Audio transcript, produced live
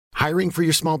Hiring for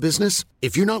your small business?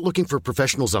 If you're not looking for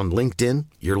professionals on LinkedIn,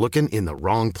 you're looking in the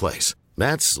wrong place.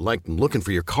 That's like looking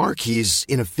for your car keys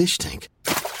in a fish tank.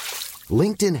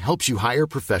 LinkedIn helps you hire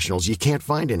professionals you can't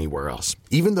find anywhere else,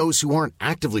 even those who aren't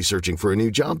actively searching for a new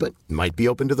job but might be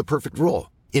open to the perfect role.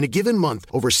 In a given month,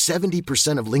 over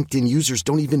 70% of LinkedIn users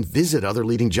don't even visit other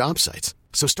leading job sites.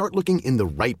 So start looking in the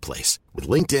right place. With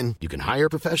LinkedIn, you can hire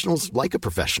professionals like a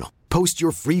professional. Post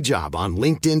your free job on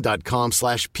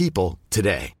linkedin.com/people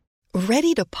today.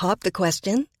 Ready to pop the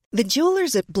question? The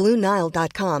jewelers at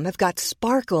BlueNile.com have got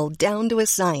sparkle down to a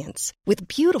science with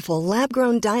beautiful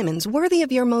lab-grown diamonds worthy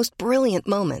of your most brilliant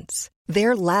moments.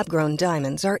 Their lab-grown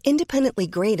diamonds are independently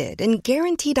graded and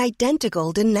guaranteed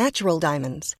identical to natural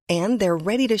diamonds, and they're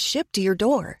ready to ship to your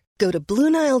door. Go to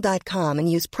BlueNile.com and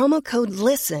use promo code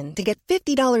LISTEN to get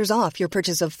 $50 off your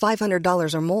purchase of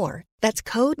 $500 or more. That's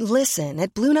code LISTEN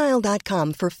at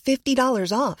BlueNile.com for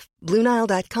 $50 off.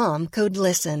 BlueNile.com, code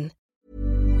LISTEN.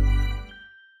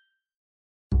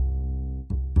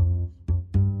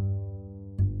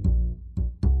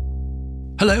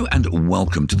 Hello and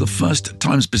welcome to the first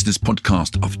Times Business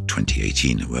podcast of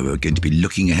 2018, where we're going to be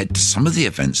looking ahead to some of the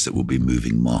events that will be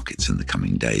moving markets in the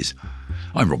coming days.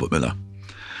 I'm Robert Miller.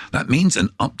 That means an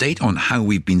update on how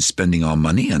we've been spending our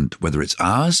money and whether it's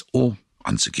ours or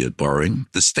unsecured borrowing,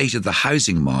 the state of the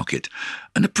housing market,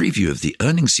 and a preview of the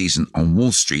earnings season on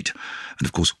Wall Street, and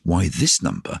of course why this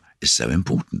number is so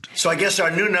important. So I guess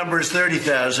our new number is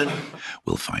 30,000.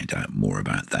 We'll find out more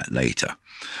about that later.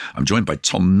 I'm joined by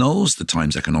Tom Knowles, the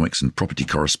Times economics and property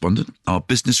correspondent, our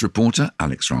business reporter,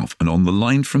 Alex Ralph, and on the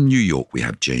line from New York, we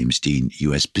have James Dean,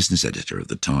 US business editor of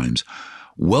the Times.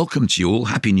 Welcome to you all.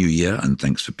 Happy New Year, and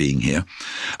thanks for being here.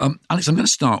 Alex, I'm going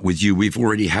to start with you. We've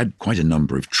already had quite a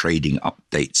number of trading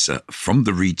updates from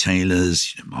the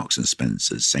retailers, Marks and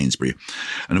Spencer's, Sainsbury.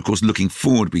 And of course, looking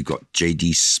forward, we've got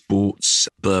JD Sports,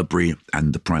 Burberry,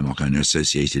 and the Primark owner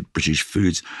Associated British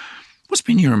Foods. What's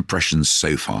been your impressions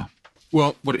so far?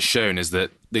 Well, what it's shown is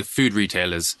that the food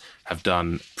retailers have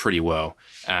done pretty well,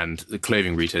 and the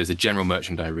clothing retailers, the general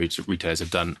merchandise retailers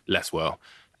have done less well.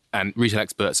 And retail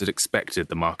experts had expected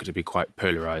the market to be quite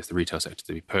polarised, the retail sector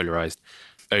to be polarised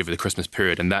over the Christmas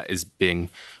period, and that is being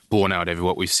borne out over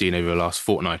what we've seen over the last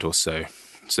fortnight or so.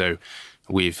 So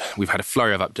we've had a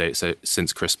flurry of updates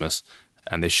since Christmas,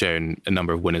 and they've shown a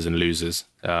number of winners and losers.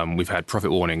 We've had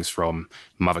profit warnings from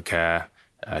Mothercare,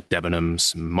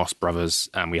 Debenhams, Moss Brothers,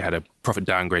 and we had a profit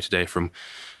downgrade today from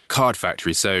Card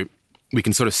Factory. So we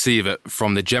can sort of see that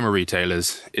from the general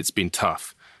retailers, it's been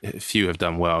tough. A few have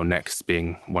done well, Next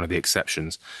being one of the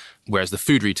exceptions. Whereas the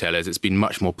food retailers, it's been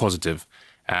much more positive,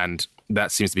 and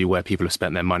that seems to be where people have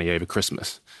spent their money over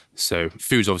Christmas. So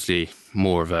food's obviously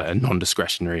more of a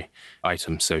non-discretionary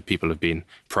item, so people have been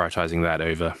prioritising that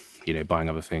over, buying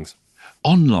other things.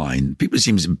 Online, people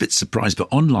seem a bit surprised, but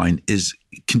online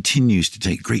continues to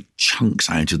take great chunks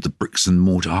out of the bricks and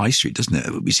mortar high street, doesn't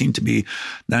it? We seem to be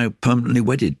now permanently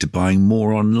wedded to buying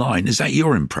more online. Is that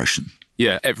your impression?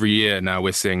 Yeah, every year now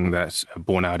we're seeing that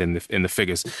borne out in the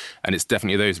figures, and it's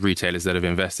definitely those retailers that have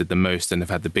invested the most and have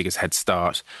had the biggest head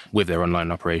start with their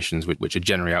online operations, which are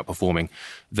generally outperforming.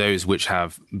 Those which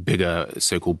have bigger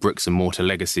so-called bricks and mortar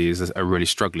legacies are really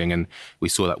struggling, and we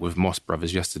saw that with Moss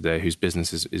Brothers yesterday, whose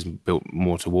business is built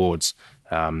more towards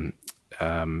people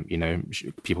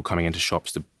coming into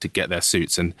shops to get their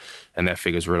suits, and their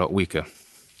figures were a lot weaker.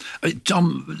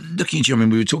 Tom, looking at you,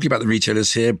 we were talking about the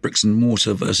retailers here, bricks and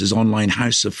mortar versus online.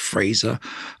 House of Fraser,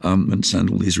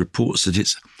 and all these reports that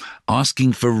it's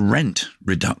asking for rent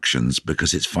reductions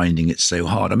because it's finding it so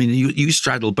hard. You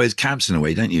straddle both camps in a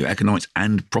way, don't you? Economics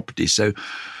and property. So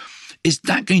is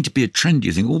that going to be a trend, do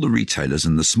you think? All the retailers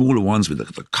and the smaller ones with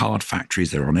the card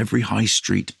factories, they're on every high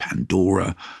street,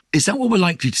 Pandora. Is that what we're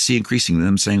likely to see increasingly?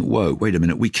 Them saying, whoa, wait a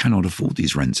minute, we cannot afford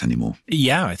these rents anymore?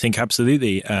 Yeah, I think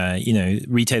absolutely.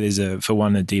 Retailers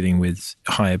are dealing with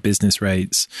higher business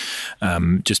rates,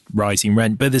 just rising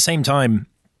rent. But at the same time,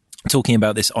 talking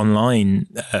about this online,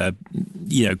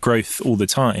 growth all the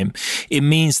time, it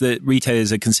means that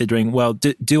retailers are considering, well,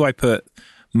 do I put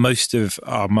most of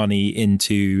our money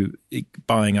into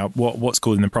buying up what's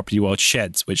called in the property world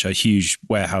sheds, which are huge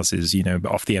warehouses,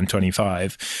 off the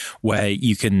M25, where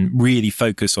you can really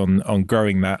focus on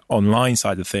growing that online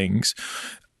side of things?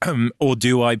 Or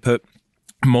do I put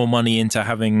more money into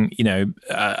having,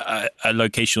 a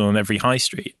location on every high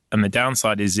street? And the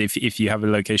downside is if you have a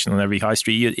location on every high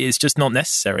street, it's just not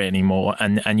necessary anymore.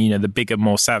 And the bigger,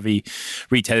 more savvy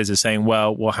retailers are saying,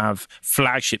 well, we'll have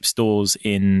flagship stores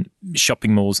in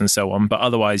shopping malls and so on, but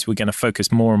otherwise we're going to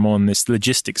focus more and more on this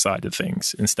logistics side of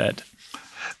things instead.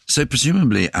 So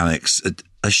presumably, Alex,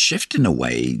 a shift in a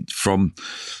way from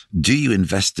do you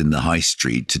invest in the high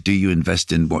street to do you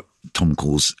invest in what Tom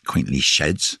calls quaintly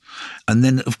sheds? And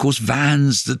then, of course,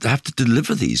 vans that have to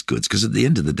deliver these goods, because at the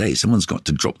end of the day, someone's got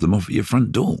to drop them off at your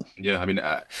front door. Yeah, I mean,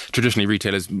 traditionally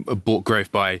retailers bought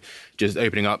growth by just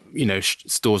opening up,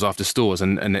 stores after stores,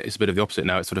 and it's a bit of the opposite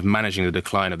now. It's sort of managing the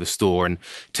decline of the store, and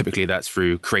typically that's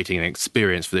through creating an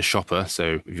experience for the shopper.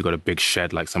 So if you've got a big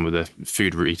shed like some of the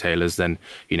food retailers, then,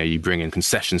 you bring in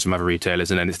concessions from other retailers,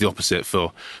 and then it's the opposite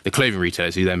for the clothing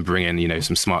retailers, who then bring in,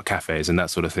 some smart cafes and that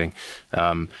sort of thing.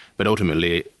 But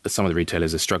ultimately, some of the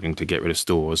retailers are struggling to get rid of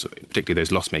stores, particularly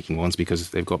those loss-making ones, because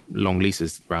they've got long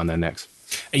leases around their necks.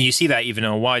 And you see that even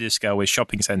on a wider scale with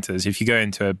shopping centres. If you go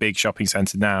into a big shopping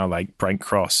centre now, like Brent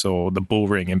Cross or the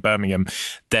Bullring in Birmingham,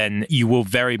 then you will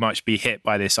very much be hit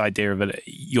by this idea of it.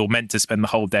 You're meant to spend the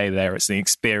whole day there. It's an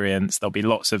experience. There'll be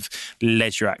lots of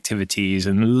leisure activities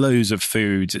and loads of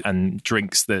food and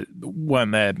drinks that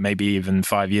weren't there maybe even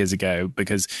 5 years ago,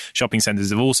 because shopping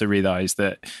centres have also realised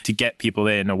that to get people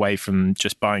in away from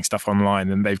just buying stuff online,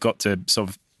 then they've got to sort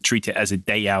of treat it as a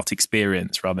day out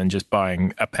experience rather than just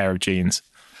buying a pair of jeans.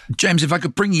 James, if I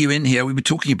could bring you in here, we were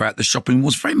talking about the shopping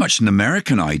was very much an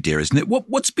American idea, isn't it?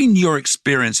 What's been your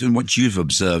experience and what you've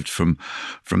observed from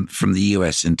the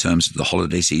US in terms of the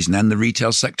holiday season and the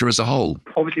retail sector as a whole?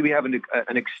 Obviously, we have an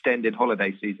extended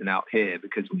holiday season out here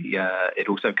because it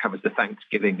also covers the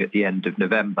Thanksgiving at the end of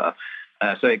November.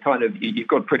 So it you've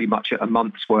got pretty much a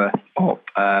month's worth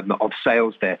of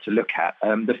sales there to look at.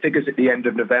 The figures at the end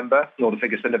of November, or the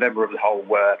figures for November of the whole,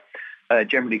 were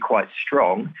generally quite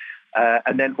strong.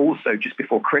 And then also just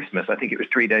before Christmas, I think it was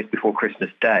 3 days before Christmas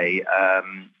Day,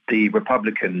 the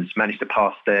Republicans managed to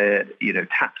pass their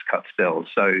tax cuts bill.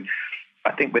 So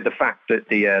I think with the fact that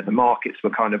the markets were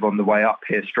kind of on the way up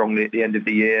here strongly at the end of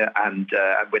the year, and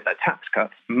with their tax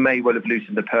cuts, may well have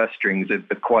loosened the purse strings of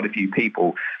quite a few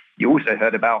people. You also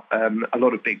heard about a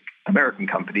lot of big American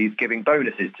companies giving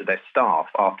bonuses to their staff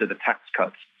after the tax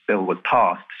cuts bill was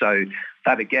passed. So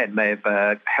that again may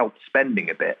have helped spending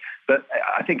a bit. But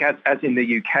I think as in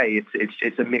the UK,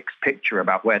 it's a mixed picture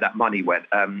about where that money went.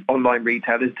 Online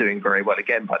retailers doing very well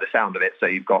again by the sound of it. So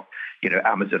you've got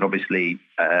Amazon obviously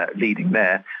leading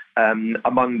there.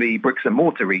 Among the bricks and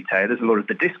mortar retailers, a lot of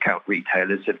the discount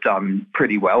retailers have done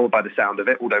pretty well by the sound of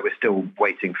it, although we're still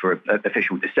waiting for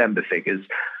official December figures.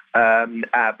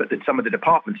 But some of the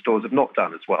department stores have not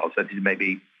done as well. So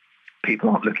maybe people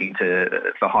aren't looking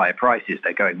for higher prices.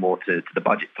 They're going more to the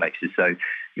budget places. So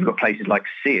you've got places like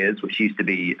Sears, which used to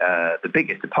be the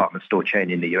biggest department store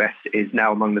chain in the US, is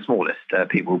now among the smallest.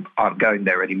 People aren't going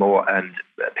there anymore, and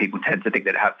people tend to think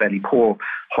that it had fairly poor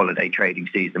holiday trading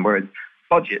season, whereas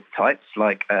budget types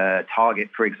like Target,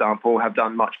 for example, have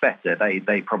done much better.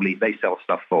 They sell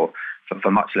stuff for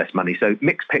much less money. So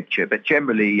mixed picture, but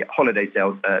generally holiday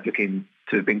sales looking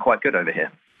to have been quite good over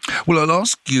here. Well, I'll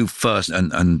ask you first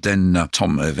and then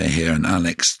Tom over here and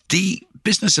Alex. The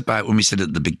business about when we said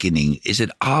at the beginning, is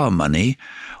it our money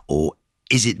or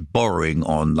is it borrowing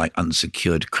on like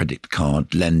unsecured credit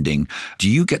card lending? Do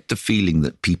you get the feeling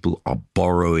that people are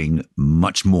borrowing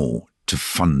much more to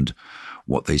fund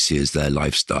what they see as their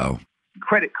lifestyle?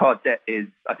 Credit card debt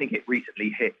I think it recently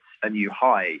hit a new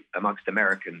high amongst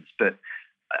Americans, but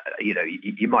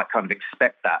you might kind of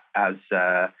expect that as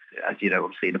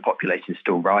obviously the population is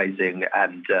still rising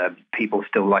and people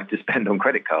still like to spend on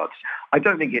credit cards. I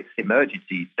don't think it's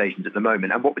emergency stations at the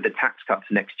moment. And what with the tax cuts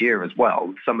next year as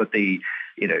well, some of the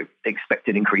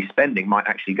expected increased spending might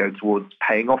actually go towards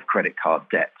paying off credit card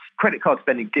debts. Credit card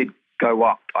spending did go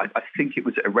up. I think it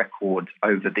was at a record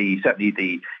over certainly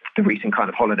the recent kind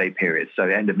of holiday period, so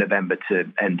end of November to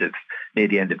near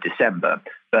the end of December.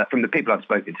 But from the people I've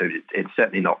spoken to, it's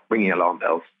certainly not ringing alarm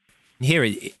bells. Here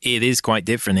it is quite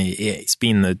different. It's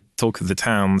been the talk of the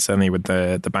town, certainly with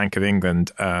the Bank of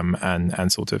England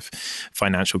and sort of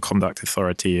Financial Conduct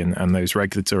Authority and those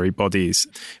regulatory bodies.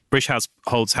 British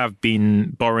households have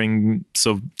been borrowing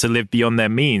sort of to live beyond their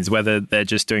means, whether they're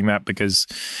just doing that because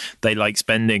they like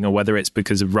spending or whether it's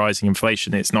because of rising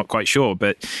inflation. It's not quite sure.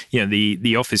 But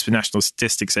the Office for National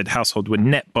Statistics said households were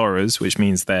net borrowers, which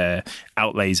means their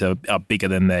outlays are bigger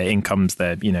than their incomes,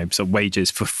 their sort of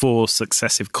wages, for 4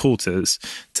 successive quarters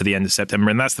to the end of September.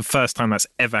 And that's the first time that's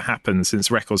ever happened since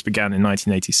records began in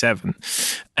 1987.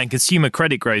 And consumer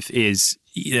credit growth is,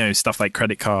 stuff like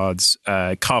credit cards,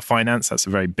 car finance. That's a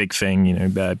very big thing,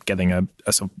 getting a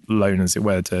sort of loan, as it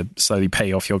were, to slowly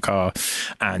pay off your car,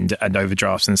 and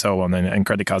overdrafts and so on, and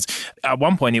credit cards. At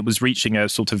one point, it was reaching a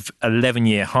sort of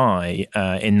 11-year high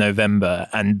in November,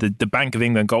 and the Bank of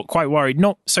England got quite worried,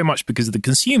 not so much because of the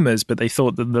consumers, but they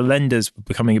thought that the lenders were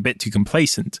becoming a bit too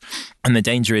complacent. And the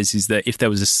danger is that if there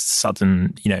was a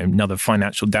sudden, another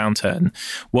financial downturn,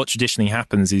 what traditionally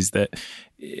happens is that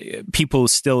people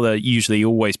still usually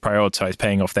always prioritize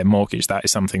paying off their mortgage. That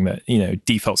is something that,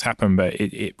 defaults happen, but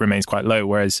it remains quite low.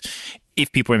 Whereas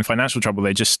if people are in financial trouble,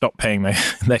 they just stop paying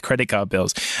their credit card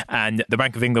bills. And the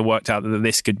Bank of England worked out that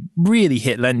this could really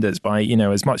hit lenders by,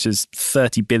 as much as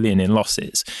 30 billion in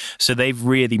losses. So they've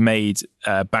really made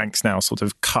banks now sort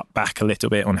of cut back a little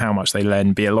bit on how much they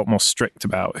lend, be a lot more strict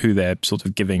about who they're sort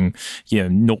of giving,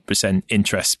 0%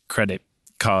 interest credit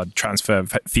card transfer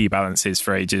fee balances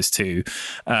for ages too.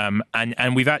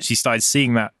 And we've actually started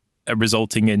seeing that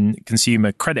resulting in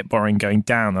consumer credit borrowing going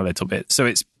down a little bit. So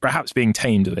it's perhaps being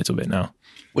tamed a little bit now.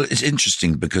 Well, it's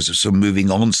interesting because of sort of moving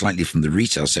on slightly from the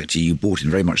retail sector, you brought in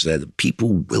very much there that people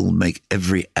will make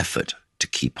every effort to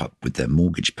keep up with their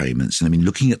mortgage payments. And I mean,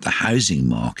 looking at the housing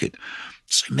market,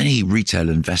 so many retail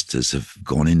investors have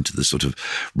gone into the sort of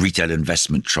retail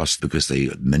investment trust because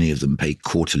many of them pay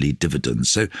quarterly dividends.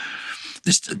 So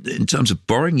this, in terms of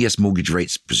borrowing, yes, mortgage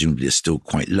rates presumably are still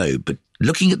quite low, but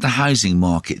looking at the housing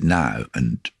market now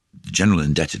and the general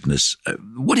indebtedness,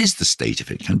 what is the state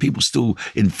of it? Can people still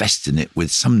invest in it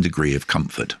with some degree of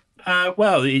comfort?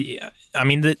 Well, I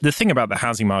mean, the thing about the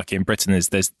housing market in Britain is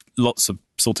there's lots of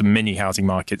sort of mini housing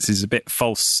markets. Is a bit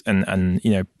false, and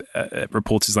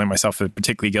reporters like myself are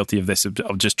particularly guilty of this,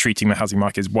 of just treating the housing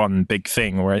market as one big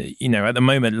thing. Where, at the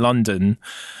moment, London,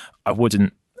 I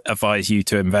wouldn't advise you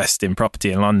to invest in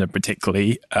property in London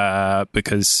particularly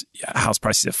because house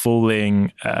prices are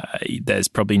falling. There's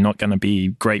probably not going to be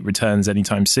great returns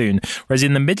anytime soon. Whereas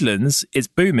in the Midlands, it's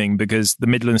booming because the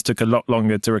Midlands took a lot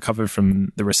longer to recover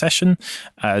from the recession.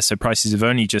 So prices have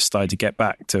only just started to get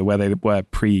back to where they were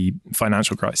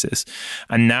pre-financial crisis.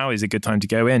 And now is a good time to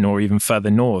go in, or even further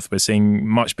north. We're seeing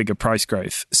much bigger price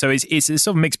growth. So it's a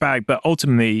sort of mixed bag, but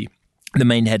ultimately, the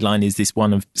main headline is this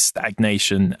one of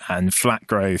stagnation and flat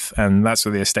growth, and that's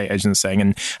what the estate agents are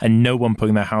saying. And no one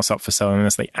putting their house up for sale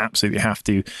unless they absolutely have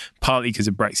to, partly because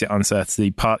of Brexit uncertainty,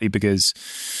 partly because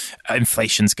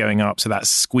inflation's going up, so that's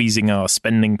squeezing our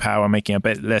spending power, making it a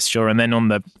bit less sure. And then on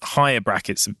the higher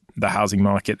brackets of the housing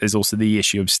market, there's also the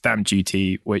issue of stamp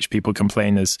duty, which people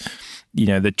complain as,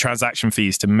 the transaction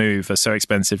fees to move are so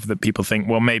expensive that people think,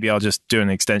 well, maybe I'll just do an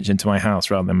extension to my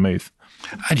house rather than move.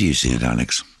 How do you see it,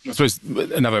 Alex? I suppose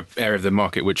another area of the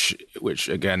market which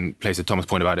again plays to Tom's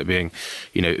point about it being,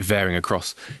 varying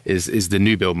across is the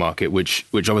new build market, which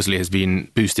obviously has been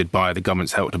boosted by the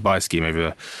government's Help to Buy scheme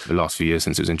over the last few years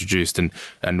since it was introduced,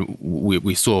 and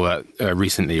we saw that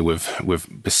recently with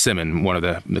Persimmon, one of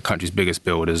the country's biggest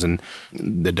builders, and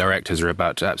the directors are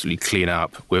about to absolutely clean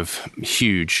up with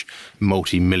huge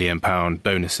multi-million pound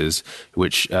bonuses,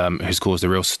 which has caused a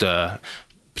real stir,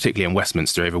 particularly in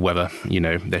Westminster, over whether,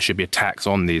 there should be a tax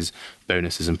on these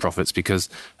bonuses and profits, because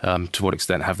to what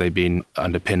extent have they been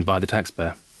underpinned by the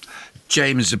taxpayer?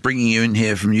 James, bringing you in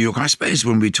here from New York, I suppose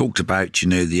when we talked about,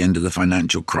 the end of the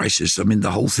financial crisis, I mean,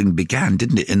 the whole thing began,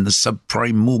 didn't it, in the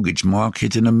subprime mortgage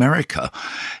market in America.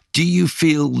 Do you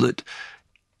feel that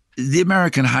the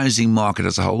American housing market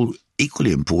as a whole,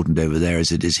 equally important over there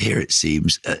as it is here, it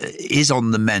seems, is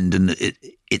on the mend, and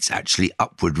it's actually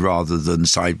upward rather than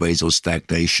sideways or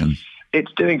stagnation?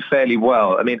 It's doing fairly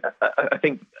well. I mean, I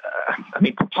think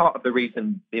part of the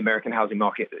reason the American housing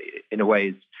market, in a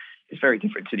way, is very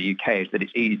different to the UK is that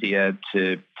it's easier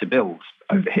to build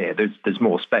over here. There's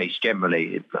more space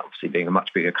generally, obviously being a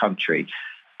much bigger country,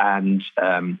 and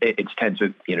it's tends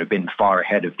to have been far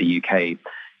ahead of the UK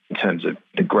in terms of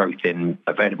the growth in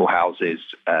available houses,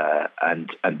 and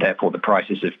therefore the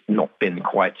prices have not been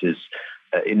quite as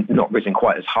not risen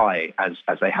quite as high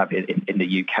as they have in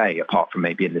the UK, apart from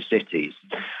maybe in the cities.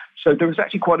 So there was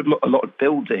actually quite a lot of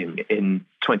building in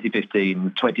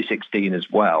 2015, 2016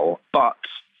 as well, but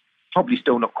probably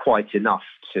still not quite enough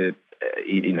to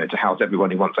house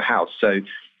everyone who wants a house. So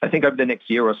I think over the next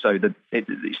year or so, that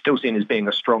it's still seen as being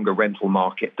a stronger rental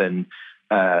market than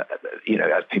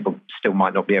as people still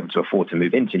might not be able to afford to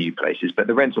move into new places, but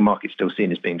the rental market's still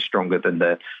seen as being stronger than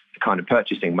the kind of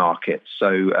purchasing market.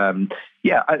 So,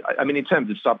 I mean, in terms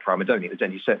of subprime, I don't think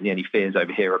there's certainly any fears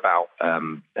over here about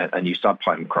a new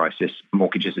subprime crisis.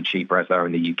 Mortgages are cheaper as they are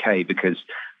in the UK because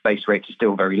base rates are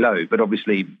still very low. But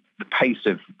obviously, the pace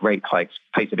of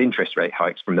interest rate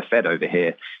hikes from the Fed over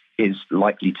here is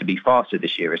likely to be faster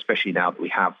this year, especially now that we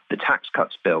have the tax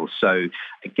cuts bill. So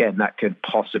again, that could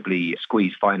possibly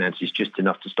squeeze finances just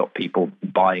enough to stop people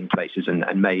buying places and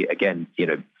may, again,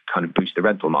 kind of boost the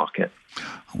rental market.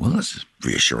 Well, that's a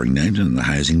reassuring note on the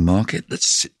housing market. Let's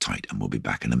sit tight and we'll be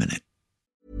back in a minute.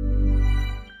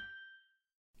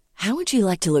 How would you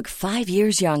like to look 5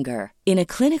 years younger? In a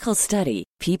clinical study,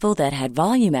 people that had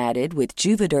volume added with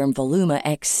Juvederm Voluma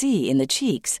XC in the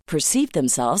cheeks perceived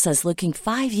themselves as looking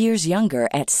 5 years younger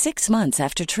at 6 months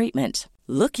after treatment.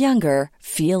 Look younger,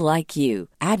 feel like you.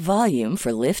 Add volume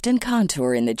for lift and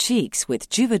contour in the cheeks with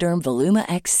Juvederm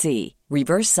Voluma XC.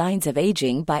 Reverse signs of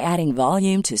aging by adding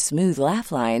volume to smooth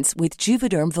laugh lines with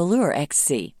Juvederm Volure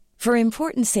XC. For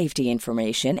important safety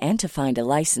information and to find a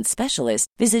licensed specialist,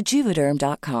 visit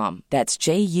Juvederm.com. That's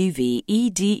JUVEDERM.com.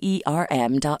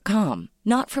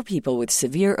 Not for people with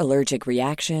severe allergic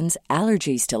reactions,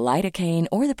 allergies to lidocaine,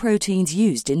 or the proteins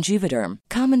used in Juvederm.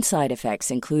 Common side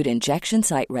effects include injection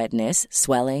site redness,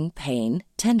 swelling, pain,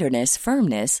 tenderness,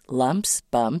 firmness, lumps,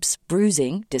 bumps,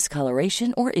 bruising,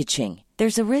 discoloration, or itching.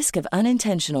 There's a risk of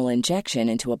unintentional injection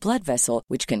into a blood vessel,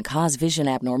 which can cause vision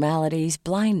abnormalities,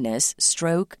 blindness,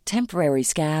 stroke, temporary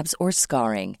scabs, or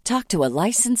scarring. Talk to a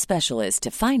licensed specialist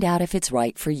to find out if it's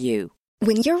right for you.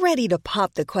 When you're ready to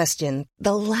pop the question,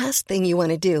 the last thing you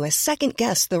want to do is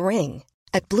second-guess the ring.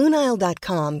 At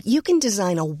BlueNile.com, you can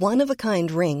design a one-of-a-kind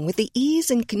ring with the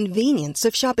ease and convenience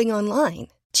of shopping online.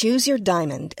 Choose your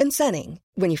diamond and setting.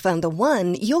 When you find the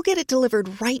one, you'll get it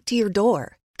delivered right to your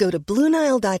door. Go to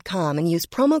BlueNile.com and use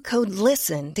promo code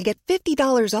LISTEN to get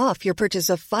 $50 off your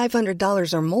purchase of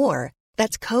 $500 or more.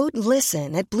 That's code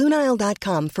LISTEN at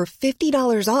BlueNile.com for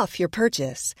 $50 off your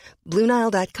purchase.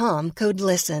 BlueNile.com, code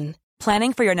LISTEN.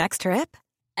 Planning for your next trip?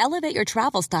 Elevate your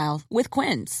travel style with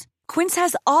Quince. Quince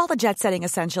has all the jet-setting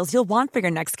essentials you'll want for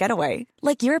your next getaway,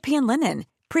 like European linen,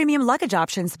 premium luggage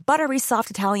options, buttery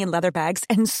soft Italian leather bags,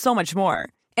 and so much more.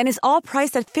 And is all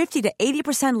priced at 50 to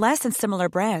 80% less than similar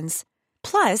brands.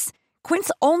 Plus, Quince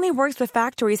only works with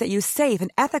factories that use safe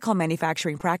and ethical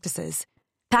manufacturing practices.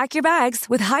 Pack your bags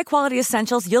with high-quality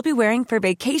essentials you'll be wearing for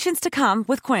vacations to come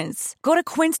with Quince. Go to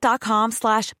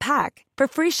quince.com/pack for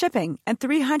free shipping and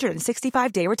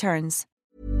 365-day returns.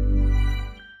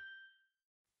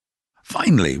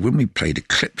 Finally, when we played a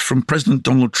clip from President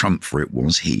Donald Trump, for it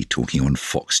was he talking on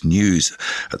Fox News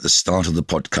at the start of the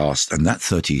podcast, and that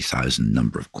 30,000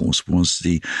 number, of course, was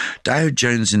the Dow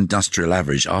Jones Industrial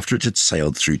Average after it had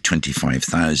sailed through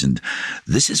 25,000.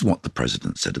 This is what the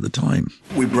president said at the time.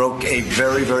 We broke a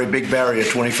very, very big barrier,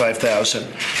 25,000.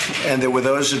 And there were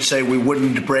those that say we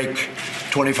wouldn't break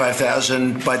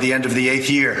 25,000 by the end of the 8th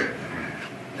year.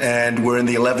 And we're in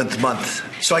the 11th month.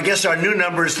 So I guess our new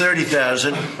number is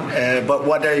 30,000. But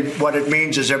what it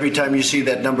means is every time you see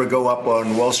that number go up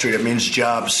on Wall Street, it means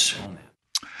jobs.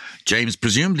 James,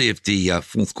 presumably if the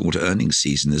fourth quarter earnings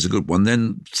season is a good one,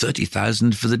 then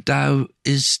 30,000 for the Dow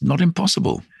is not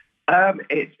impossible.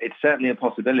 It's certainly a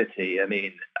possibility. I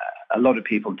mean, a lot of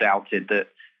people doubted that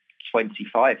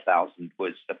 25,000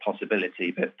 was a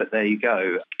possibility, but there you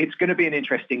go. It's going to be an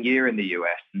interesting year in the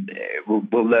US.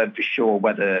 We'll learn for sure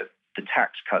whether the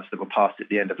tax cuts that were passed at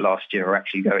the end of last year are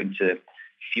actually going to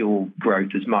fuel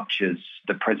growth as much as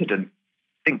the president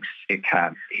thinks it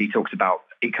can. He talks about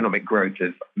economic growth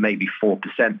of maybe 4%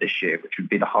 this year, which would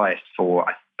be the highest for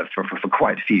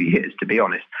quite a few years, to be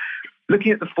honest.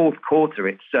 Looking at the fourth quarter,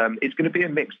 it's going to be a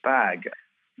mixed bag.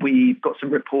 We've got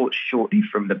some reports shortly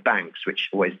from the banks, which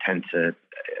always tend to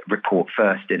report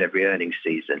first in every earnings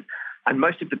season. And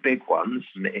most of the big ones,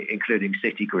 including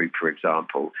Citigroup, for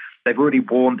example, they've already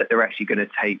warned that they're actually going to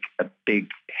take a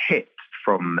big hit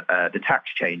from the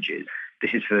tax changes.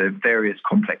 This is for various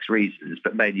complex reasons,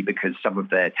 but mainly because some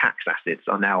of their tax assets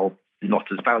are now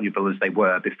not as valuable as they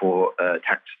were before the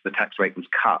tax rate was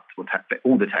cut, or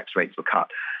all the tax rates were cut.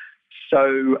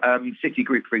 So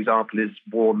Citigroup, for example, has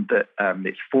warned that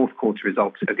its fourth quarter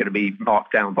results are going to be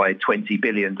marked down by $20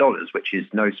 billion, which is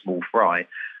no small fry.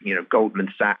 You know,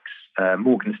 Goldman Sachs,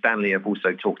 Morgan Stanley have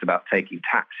also talked about taking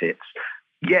tax hits.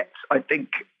 Yet, I think,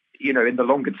 you know, in the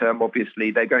longer term,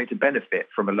 obviously, they're going to benefit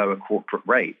from a lower corporate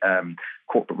rate.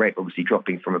 Corporate rate obviously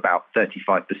dropping from about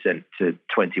 35% to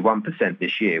 21%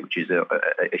 this year, which is a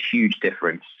huge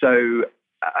difference. So,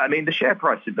 I mean, the share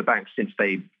price of the banks since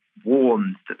they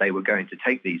warned that they were going to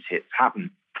take these hits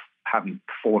haven't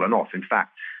fallen off. In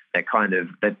fact,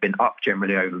 they've been up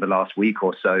generally over the last week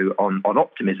or so on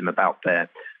optimism about their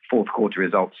fourth quarter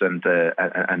results and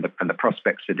the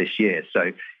prospects for this year.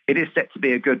 So it is set to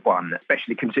be a good one,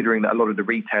 especially considering that a lot of the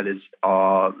retailers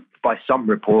are, by some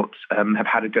reports, have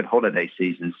had a good holiday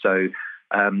season. So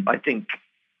I think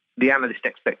the analyst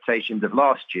expectations of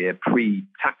last year,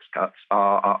 pre-tax cuts,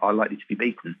 are likely to be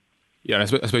beaten. Yeah, and I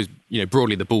suppose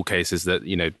broadly the bull case is that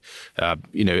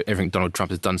everything Donald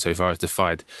Trump has done so far has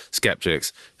defied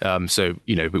skeptics. So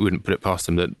we wouldn't put it past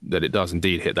him that it does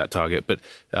indeed hit that target. But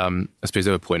I suppose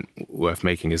the other point worth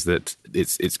making is that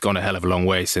it's gone a hell of a long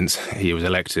way since he was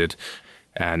elected.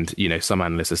 And, some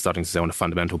analysts are starting to say on a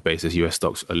fundamental basis, US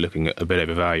stocks are looking a bit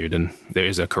overvalued, and there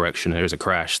is a correction, there is a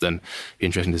crash. Then it'd be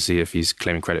interesting to see if he's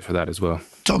claiming credit for that as well.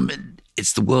 Tom,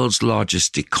 it's the world's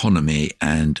largest economy,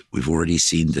 and we've already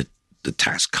seen that the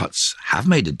tax cuts have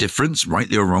made a difference,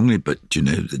 rightly or wrongly, but,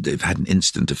 they've had an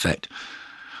instant effect.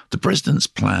 The president's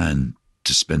plan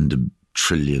to spend $1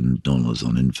 trillion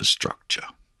on infrastructure,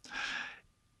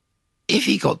 if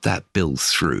he got that bill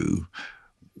through,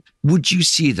 would you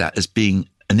see that as being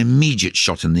an immediate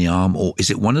shot in the arm, or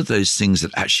is it one of those things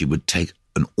that actually would take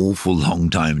an awful long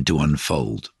time to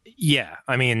unfold? Yeah,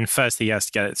 I mean, first he has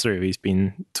to get it through. He's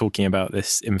been talking about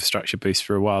this infrastructure boost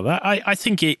for a while. I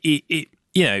think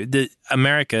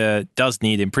America does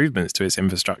need improvements to its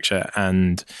infrastructure,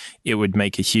 and it would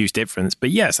make a huge difference. But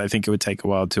yes, I think it would take a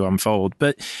while to unfold.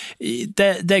 But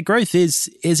their growth is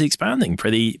expanding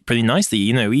pretty nicely.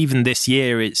 Even this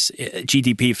year, its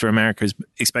GDP for America is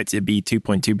expected to be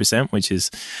 2.2%, which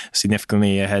is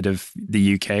significantly ahead of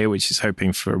the UK, which is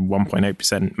hoping for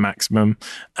 1.8% maximum.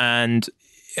 And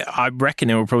I reckon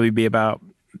it will probably be about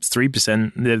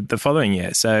 3% the following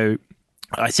year. So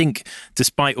I think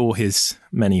despite all his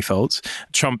many faults,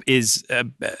 Trump is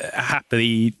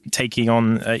happily taking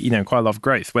on, quite a lot of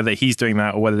growth. Whether he's doing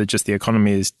that or whether just the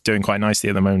economy is doing quite nicely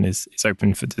at the moment is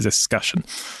open for discussion.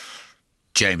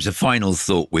 James, a final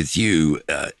thought with you.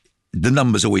 The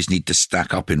numbers always need to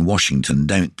stack up in Washington,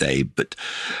 don't they? But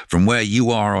from where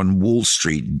you are on Wall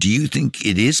Street, do you think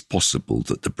it is possible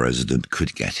that the president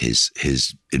could get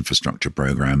his infrastructure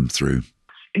program through?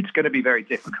 It's going to be very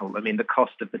difficult. I mean, the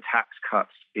cost of the tax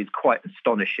cuts is quite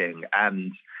astonishing.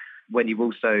 And when you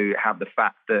also have the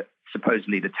fact that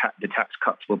supposedly the tax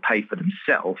cuts will pay for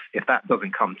themselves, if that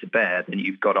doesn't come to bear, then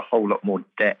you've got a whole lot more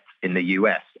debt in the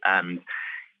US. And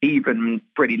even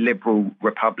pretty liberal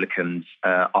Republicans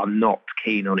are not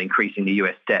keen on increasing the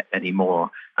US debt anymore.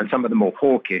 And some of the more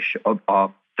hawkish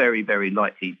are very, very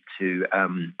likely to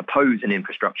oppose an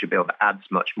infrastructure bill that adds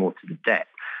much more to the debt.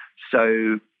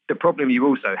 So the problem you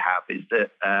also have is that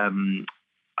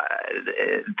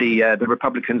the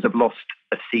Republicans have lost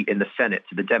a seat in the Senate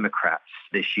to the Democrats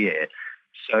this year.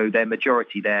 So their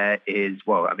majority there is,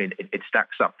 it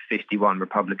stacks up 51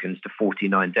 Republicans to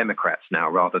 49 Democrats now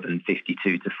rather than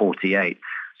 52 to 48.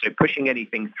 So pushing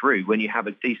anything through when you have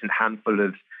a decent handful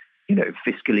of,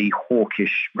 fiscally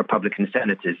hawkish Republican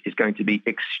senators is going to be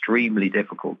extremely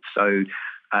difficult. So,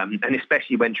 and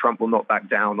especially when Trump will not back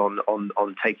down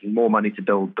on taking more money to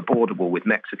build the border wall with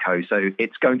Mexico. So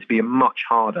it's going to be much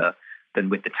harder than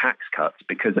with the tax cuts,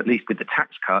 because at least with the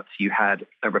tax cuts, you had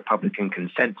a Republican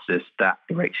consensus that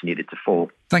the rates needed to fall.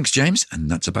 Thanks, James.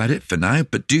 And that's about it for now.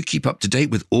 But do keep up to date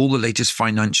with all the latest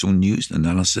financial news and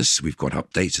analysis. We've got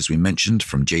updates, as we mentioned,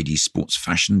 from JD Sports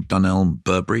Fashion, Dunelm,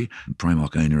 Burberry, and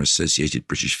Primark owner Associated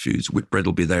British Foods. Whitbread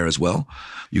will be there as well.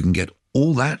 You can get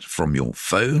all that from your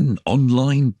phone,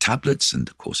 online, tablets, and,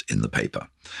 of course, in the paper.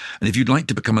 And if you'd like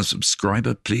to become a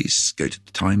subscriber, please go to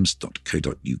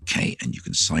thetimes.co.uk and you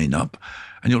can sign up.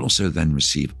 And you'll also then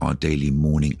receive our daily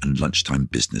morning and lunchtime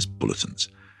business bulletins.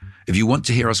 If you want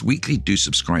to hear us weekly, do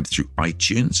subscribe through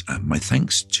iTunes. And my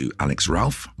thanks to Alex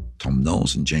Ralph, Tom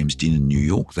Knowles, and James Dean in New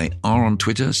York. They are on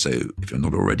Twitter, so if you're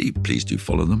not already, please do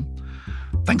follow them.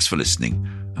 Thanks for listening,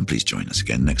 and please join us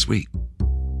again next week.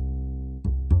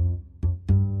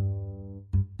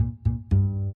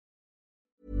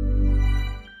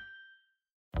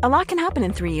 A lot can happen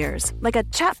in 3 years, like a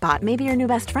chatbot may be your new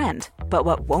best friend. But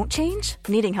what won't change?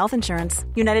 Needing health insurance.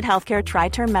 United Healthcare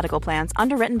Tri-Term Medical Plans,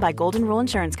 underwritten by Golden Rule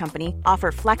Insurance Company,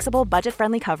 offer flexible,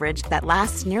 budget-friendly coverage that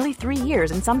lasts nearly 3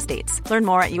 years in some states. Learn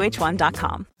more at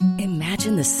UH1.com.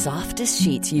 Imagine the softest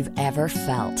sheets you've ever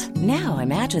felt. Now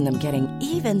imagine them getting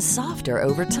even softer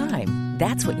over time.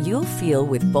 That's what you'll feel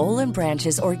with Boll &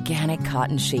 Branch's organic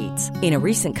cotton sheets. In a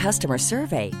recent customer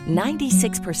survey,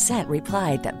 96%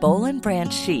 replied that Boll &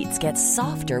 Branch sheets get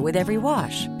softer with every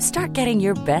wash. Start getting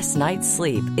your best night's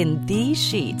sleep in these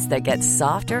sheets that get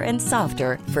softer and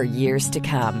softer for years to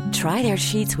come. Try their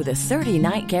sheets with a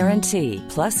 30-night guarantee.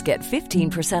 Plus, get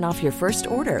 15% off your first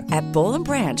order at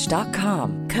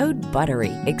bollandbranch.com. Code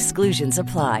BUTTERY. Exclusions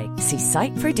apply. See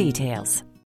site for details.